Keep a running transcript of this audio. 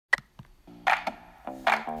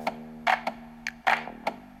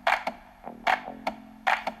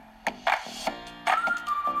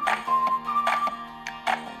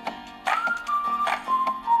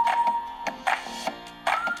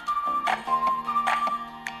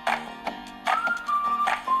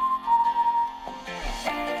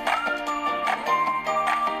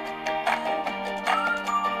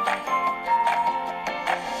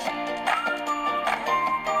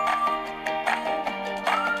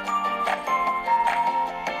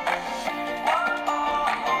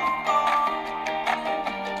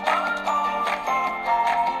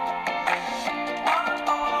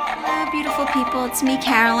people, it's me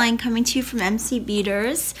Caroline coming to you from MC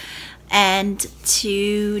Beaters, and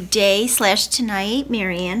today/tonight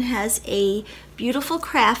Marianne has a beautiful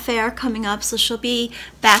craft fair coming up, so she'll be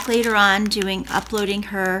back later on uploading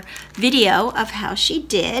her video of how she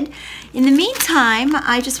did. In the meantime,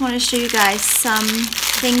 I just want to show you guys some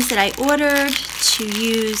things that I ordered to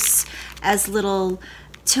use as little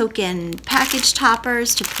token package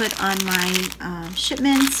toppers to put on my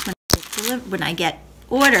shipments when I get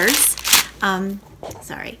orders.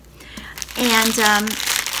 Sorry. And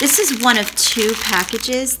this is one of two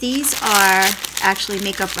packages. These are actually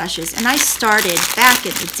makeup brushes. And I started back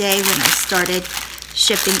in the day when I started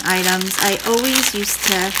shipping items. I always used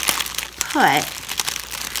to put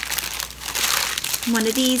one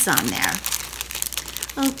of these on there.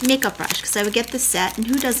 A makeup brush, because I would get the set, and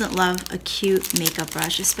who doesn't love a cute makeup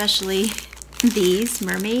brush, especially these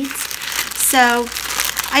mermaids? So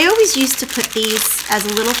I always used to put these as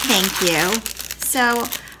a little thank you. So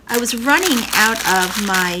I was running out of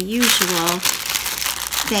my usual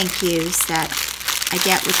thank yous that I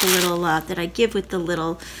get with the little, that I give with the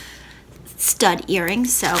little stud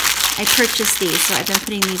earrings. So I purchased these, so I've been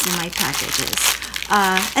putting these in my packages.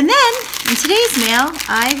 And then in today's mail,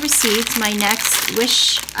 I received my next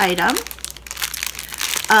wish item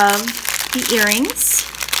of the earrings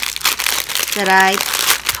that I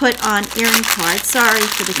put on earring cards. Sorry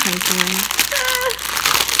for the crinkling.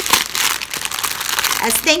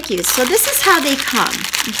 As thank yous. So this is how they come,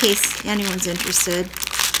 in case anyone's interested.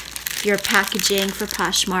 If you're packaging for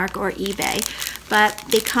Poshmark or eBay. But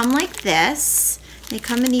they come like this. They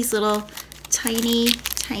come in these little tiny,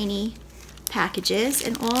 tiny packages,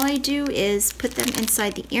 and all I do is put them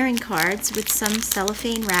inside the earring cards with some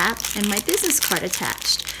cellophane wrap and my business card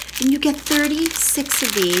attached. And you get 36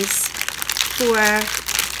 of these for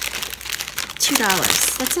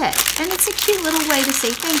 $2. That's it. And it's a cute little way to say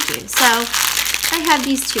thank you. So I have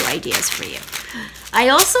these two ideas for you. I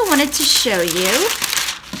also wanted to show you,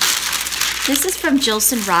 this is from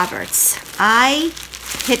Jilson Roberts. I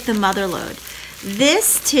hit the mother lode.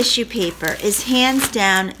 This tissue paper is hands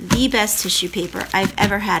down the best tissue paper I've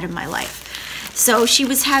ever had in my life. So she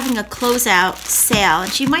was having a closeout sale,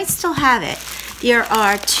 and she might still have it. There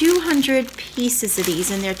are 200 pieces of these,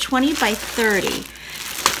 and they're 20 by 30.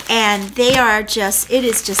 And they are just, it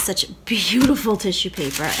is just such beautiful tissue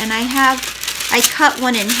paper. And I cut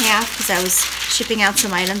one in half because I was shipping out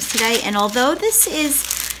some items today. And although this is,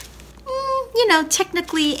 you know,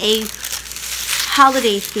 technically a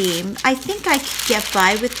holiday theme, I think I could get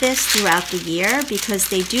by with this throughout the year because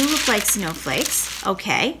they do look like snowflakes.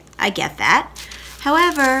 Okay, I get that.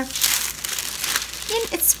 However,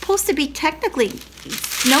 it's supposed to be technically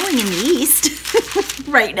snowing in the east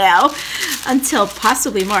right now until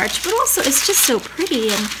possibly March, but also it's just so pretty,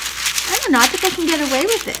 and I don't know, I think I can get away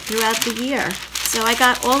with it throughout the year. So I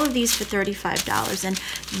got all of these for $35, and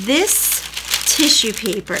this tissue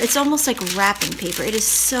paper, it's almost like wrapping paper. It is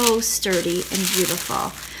so sturdy and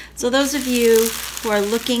beautiful. So those of you who are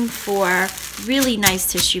looking for really nice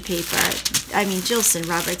tissue paper, I mean, Jilson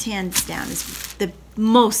Roberts hands down is the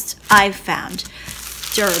most I've found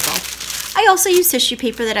durable. I also use tissue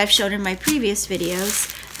paper that I've shown in my previous videos.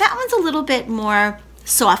 That one's a little bit more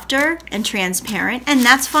softer and transparent, and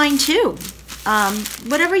that's fine too.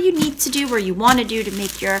 Whatever you need to do or you want to do to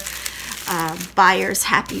make your buyers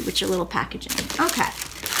happy with your little packaging. Okay,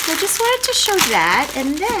 so I just wanted to show that,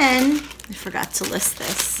 and then I forgot to list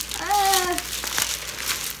this. I'm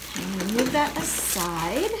going to move that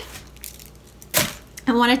aside.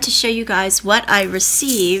 I wanted to show you guys what I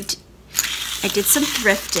received. I did some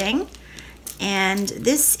thrifting, and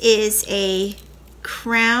this is a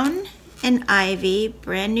crown and ivy,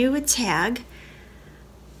 brand new with tag.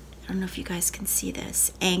 I don't know if you guys can see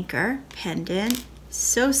this. Anchor, pendant.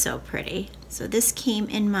 So, so pretty. So this came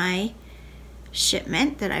in my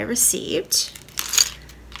shipment that I received.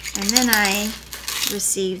 And then I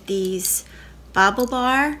received these Bobble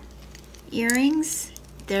Bar earrings.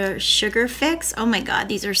 They're sugar fix. Oh my god,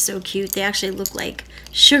 these are so cute. They actually look like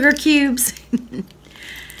sugar cubes.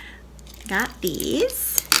 Got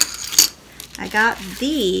these. I got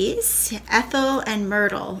these Ethel and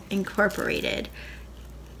Myrtle incorporated.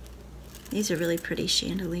 These are really pretty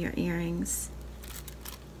chandelier earrings.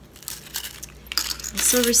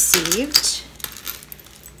 Also received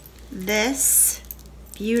this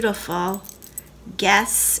beautiful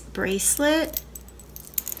Guess bracelet.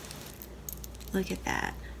 Look at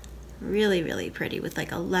that. Really, really pretty with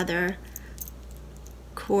like a leather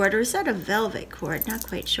cord, or is that a velvet cord? Not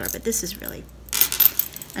quite sure, but this is really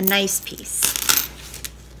a nice piece.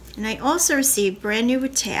 And I also received brand new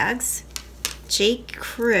with tags, J.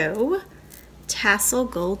 Crew tassel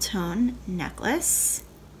gold tone necklace.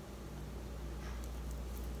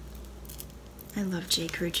 I love J.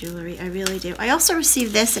 Crew jewelry, I really do. I also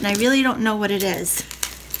received this and I really don't know what it is.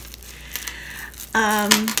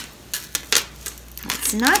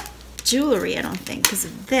 It's not jewelry, I don't think, because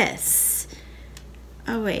of this.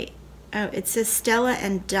 Oh wait, oh, it says Stella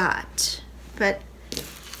and Dot. But,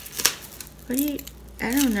 what do you,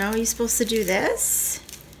 I don't know, are you supposed to do this?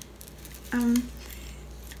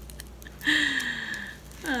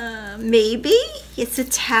 Maybe it's a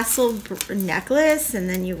tassel necklace and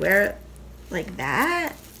then you wear it like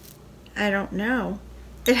that. I don't know.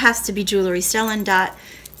 It has to be jewelry. Stella and Dot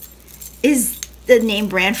is the name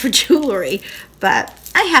brand for jewelry, but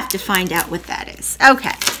I have to find out what that is.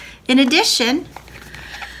 Okay. In addition,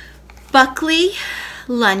 Buckley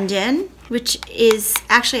London, which is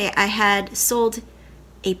actually, I had sold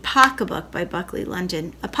a pocketbook by Buckley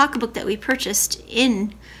London, a pocketbook that we purchased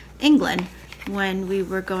in England when we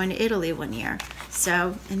were going to Italy one year.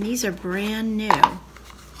 So, and these are brand new.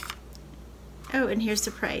 Oh, and here's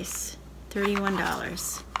the price,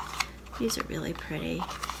 $31. These are really pretty.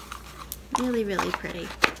 Really, really pretty.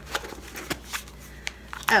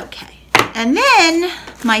 Okay, and then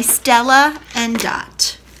my Stella and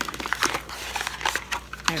Dot.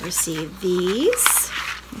 I received these.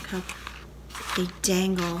 Look how they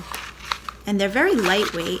dangle. And they're very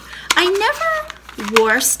lightweight. I never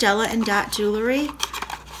wore Stella and Dot jewelry.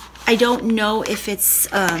 I don't know if it's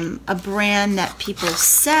a brand that people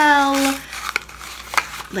sell,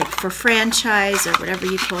 like for franchise or whatever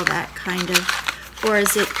you call that kind of, or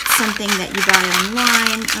is it something that you buy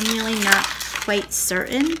online? I'm really not quite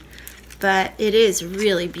certain, but it is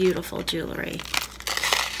really beautiful jewelry.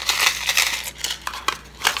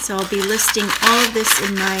 So I'll be listing all of this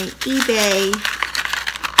in my eBay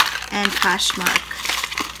and Poshmark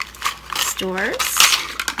stores,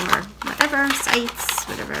 or whatever, sites,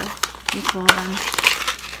 whatever you call them.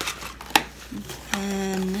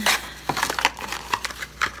 And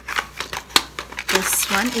this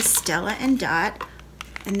one is Stella and Dot,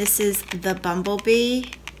 and this is the Bumblebee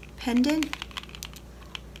pendant.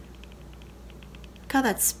 Look how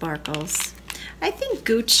that sparkles. I think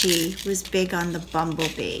Gucci was big on the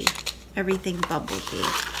Bumblebee. Everything Bumblebee.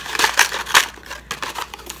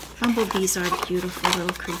 Bumblebees are beautiful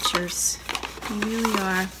little creatures. They really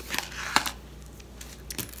are.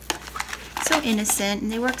 So innocent,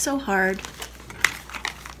 and they work so hard.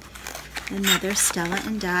 Another Stella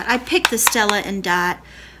and Dot. I picked the Stella and Dot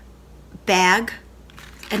bag,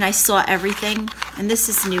 and I saw everything. And this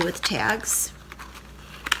is new with tags.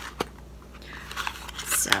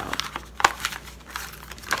 So,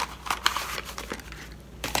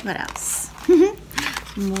 what else?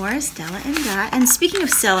 More Stella and Dot. And speaking of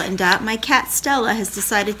Stella and Dot, my cat Stella has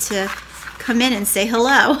decided to come in and say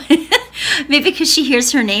hello. Maybe because she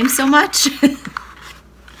hears her name so much.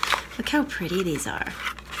 Look how pretty these are.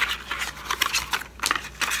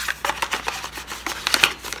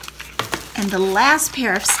 And the last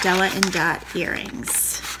pair of Stella and Dot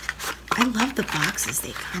earrings. I love the boxes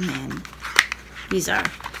they come in.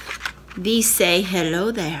 These say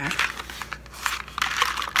hello there.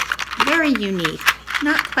 Very unique.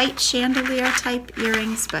 Not quite chandelier type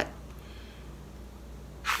earrings, but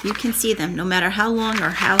you can see them no matter how long or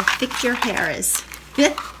how thick your hair is.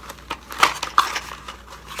 Okay,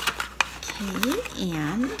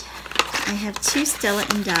 and I have two Stella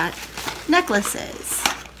and Dot necklaces.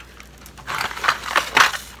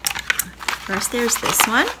 First, there's this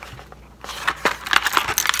one.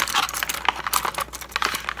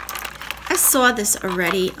 I saw this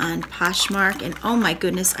already on Poshmark, and oh my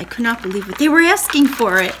goodness, I could not believe it. They were asking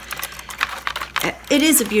for it. It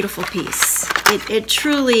is a beautiful piece. It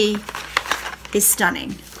truly is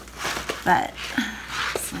stunning, but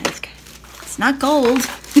it's not gold.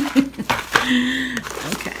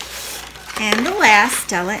 Okay. And the last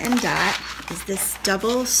Stella and Dot is this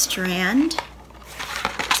double strand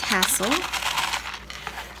tassel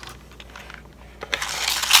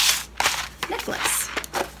necklace.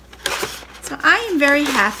 So I am very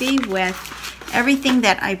happy with everything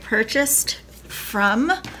that I purchased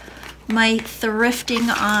from my thrifting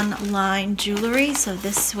online jewelry. So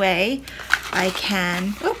this way I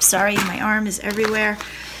can, oops, sorry, my arm is everywhere,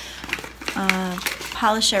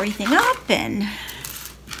 polish everything up and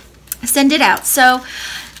send it out. So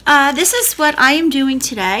this is what I am doing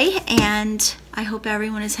today, and I hope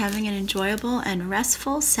everyone is having an enjoyable and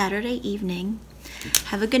restful Saturday evening.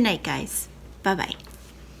 Have a good night, guys. Bye-bye.